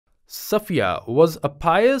Safiya was a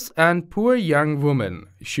pious and poor young woman.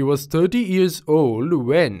 She was 30 years old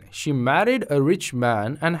when she married a rich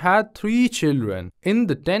man and had 3 children. In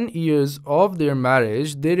the 10 years of their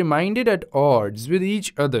marriage, they remained at odds with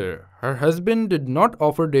each other. Her husband did not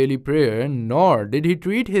offer daily prayer, nor did he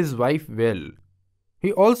treat his wife well.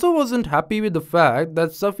 He also wasn't happy with the fact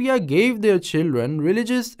that Safiya gave their children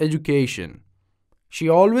religious education. She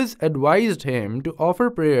always advised him to offer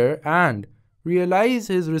prayer and realize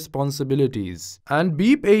his responsibilities and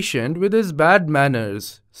be patient with his bad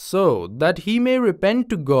manners so that he may repent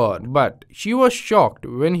to God. But she was shocked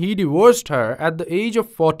when he divorced her at the age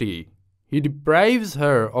of 40. He deprives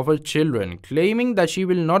her of her children, claiming that she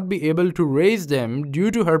will not be able to raise them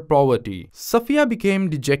due to her poverty. Safiya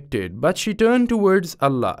became dejected, but she turned towards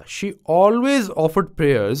Allah. She always offered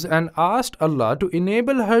prayers and asked Allah to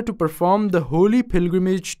enable her to perform the holy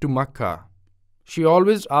pilgrimage to Makkah. She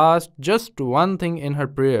always asked just one thing in her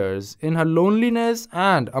prayers, in her loneliness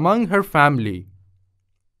and among her family.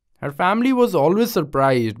 Her family was always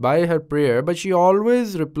surprised by her prayer, but she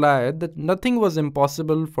always replied that nothing was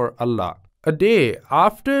impossible for Allah. A day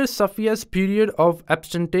after Safiya's period of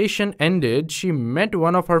abstention ended, she met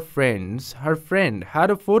one of her friends. Her friend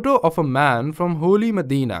had a photo of a man from holy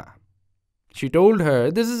Medina. She told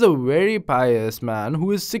her, "This is a very pious man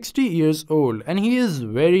who is 60 years old and he is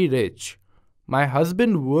very rich. My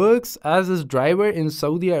husband works as his driver in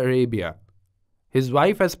Saudi Arabia. His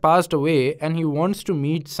wife has passed away and he wants to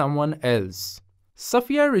meet someone else."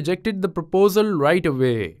 Safiya rejected the proposal right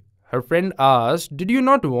away. Her friend asked, "Did you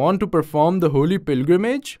not want to perform the holy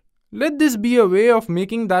pilgrimage? Let this be a way of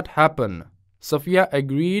making that happen." Safiya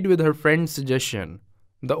agreed with her friend's suggestion.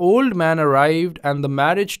 The old man arrived and the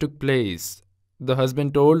marriage took place. The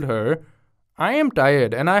husband told her, "I am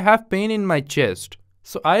tired and I have pain in my chest.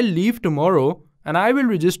 So I'll leave tomorrow and I will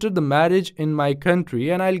register the marriage in my country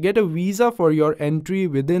and I'll get a visa for your entry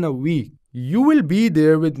within a week. You will be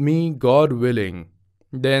there with me, God willing."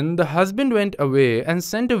 Then the husband went away and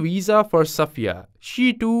sent a visa for Safiya.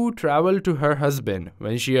 She too traveled to her husband.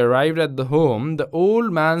 When she arrived at the home, the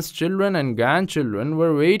old man's children and grandchildren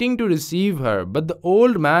were waiting to receive her, but the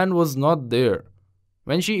old man was not there.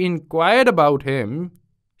 When she inquired about him,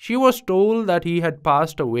 she was told that he had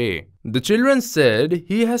passed away. The children said,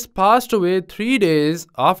 "He has passed away 3 days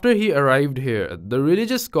after he arrived here. The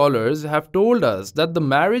religious scholars have told us that the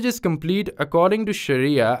marriage is complete according to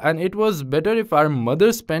Sharia and it was better if our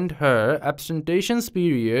mother spent her abstention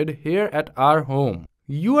period here at our home.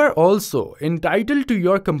 You are also entitled to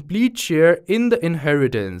your complete share in the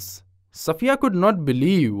inheritance." Safiya could not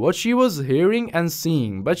believe what she was hearing and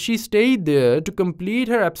seeing, but she stayed there to complete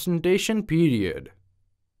her abstention period.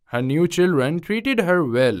 Her new children treated her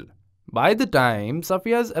well. By the time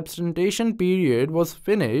Safiya's abstention period was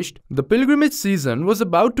finished, the pilgrimage season was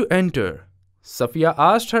about to enter. Safiya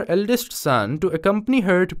asked her eldest son to accompany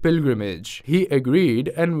her to pilgrimage. He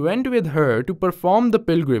agreed and went with her to perform the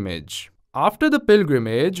pilgrimage. After the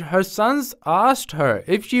pilgrimage, her sons asked her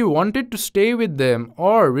if she wanted to stay with them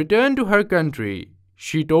or return to her country.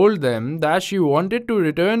 She told them that she wanted to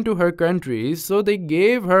return to her country, so they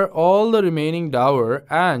gave her all the remaining dower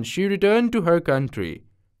and she returned to her country.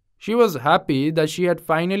 She was happy that she had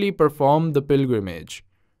finally performed the pilgrimage.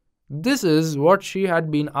 This is what she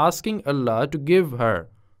had been asking Allah to give her.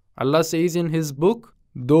 Allah says in His book,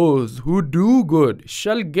 "Those who do good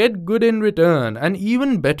shall get good in return and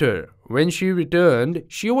even better." When she returned,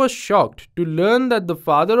 she was shocked to learn that the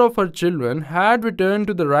father of her children had returned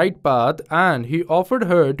to the right path and he offered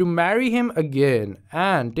her to marry him again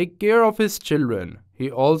and take care of his children.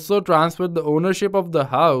 He also transferred the ownership of the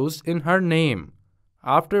house in her name.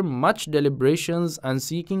 After much deliberations and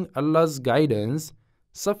seeking Allah's guidance,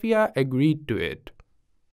 Safiya agreed to it.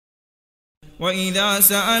 وَإِذَا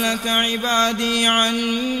سَأَلَكَ عِبَادِي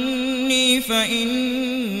عَنِّي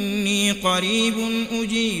فَإِنِّي قَرِيبٌ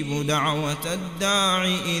أُجِيبُ دَعْوَةَ الدَّاعِ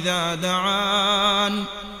إِذَا دَعَانِ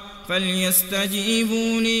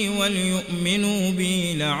فَلْيَسْتَجِيبُوا لِي وَلْيُؤْمِنُوا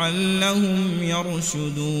بِي لَعَلَّهُمْ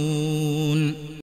يَرْشُدُونَ.